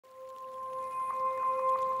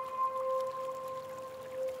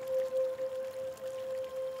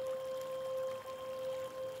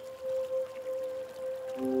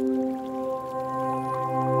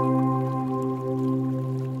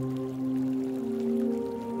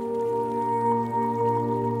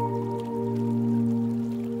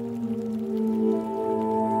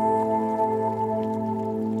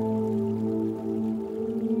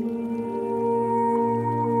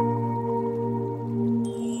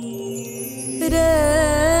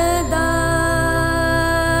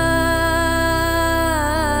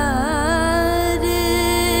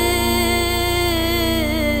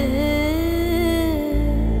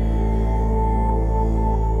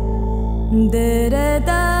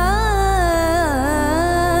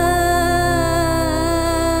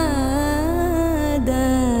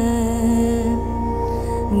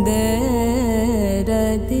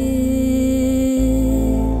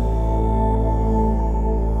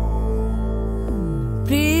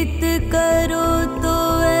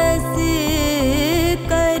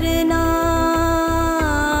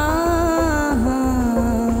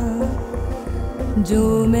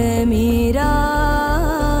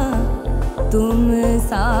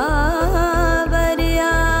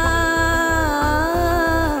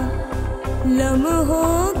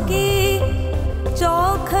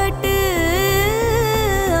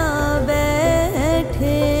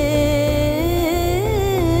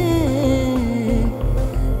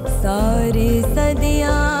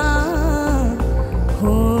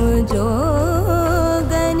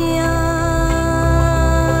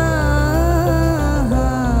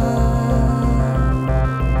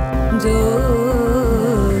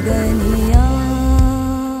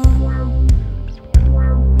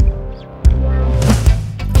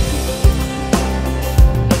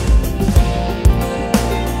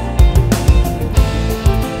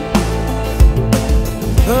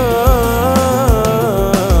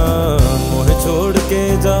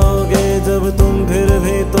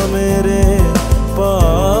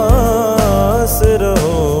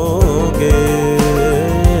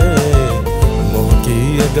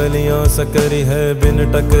सकरी है बिन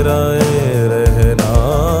टकराए रह ना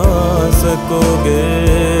सकोगे।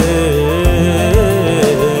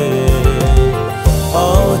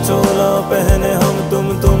 आओ चोला पहने हम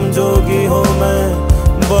तुम जोगी हो मैं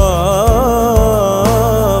बावरिया।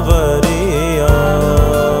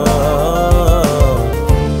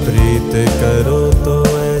 प्रीत करो तो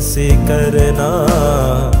ऐसी करना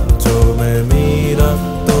जो मैं मीरा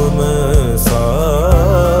तुम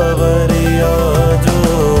सावरिया।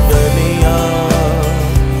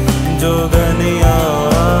 जोगनिया जोगनिया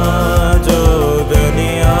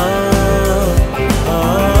जोगनिया जोगनिया।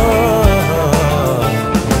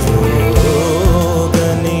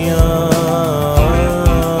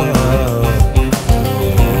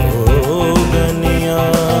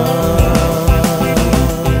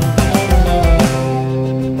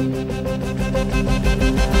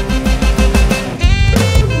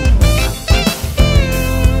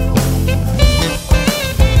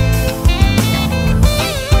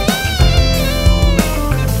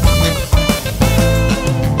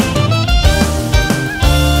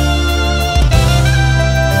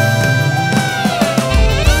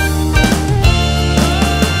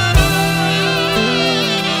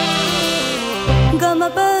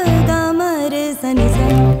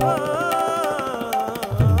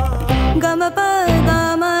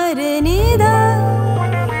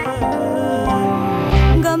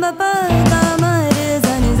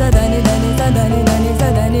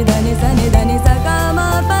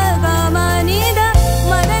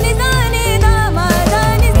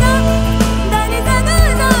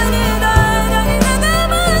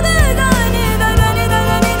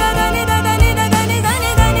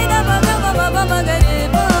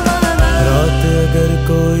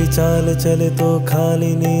 चाल चले तो खाली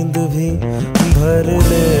नींद भी भर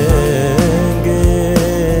लेंगे।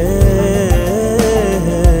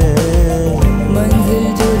 मंजिल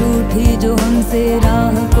जो रूठी जो हमसे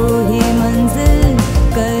राह को ही मंजिल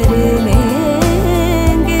कर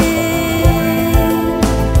लेंगे।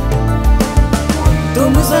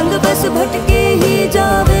 तुम संग बस भटके ही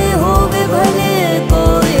जावे होवे भले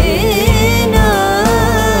कोई ना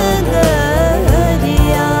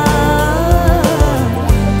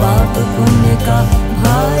पुण्य का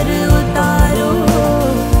भार उतारो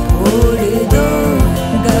उड़ दो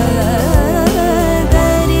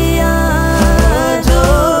गगरिया।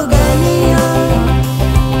 जोगनिया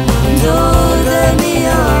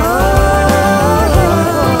जोगनिया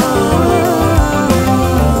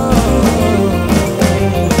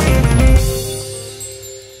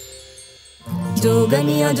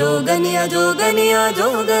जोगनिया जोगनिया जोगनिया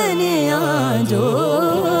जोगनिया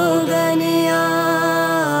जोगनिया।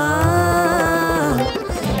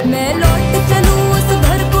 मैं लौट चलूं उस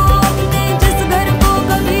घर को अपने जिस घर को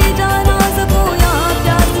कभी जा ना सकूं। यहाँ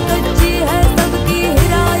प्यास कच्ची है सबकी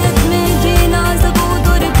हिरायत में जी ना सकूं।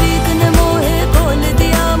 दुर्प्रीत ने मोहे खोल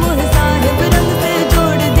दिया मुह साहिब रंग से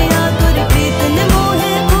जोड़ दिया। दुर्प्रीत ने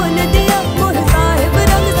मोहे खोल दिया मुह साहिब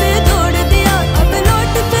रंग से जोड़ दिया। अब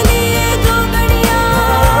लौट चलिए जोगनिया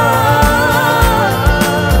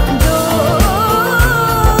जोगनिया।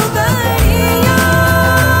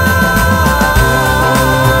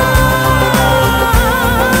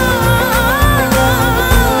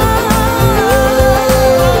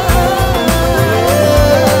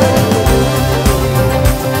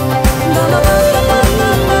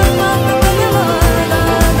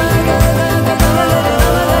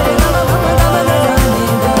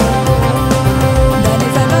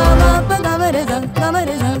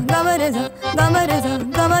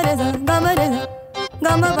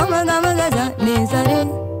 गम पम गम गजा नि सा रे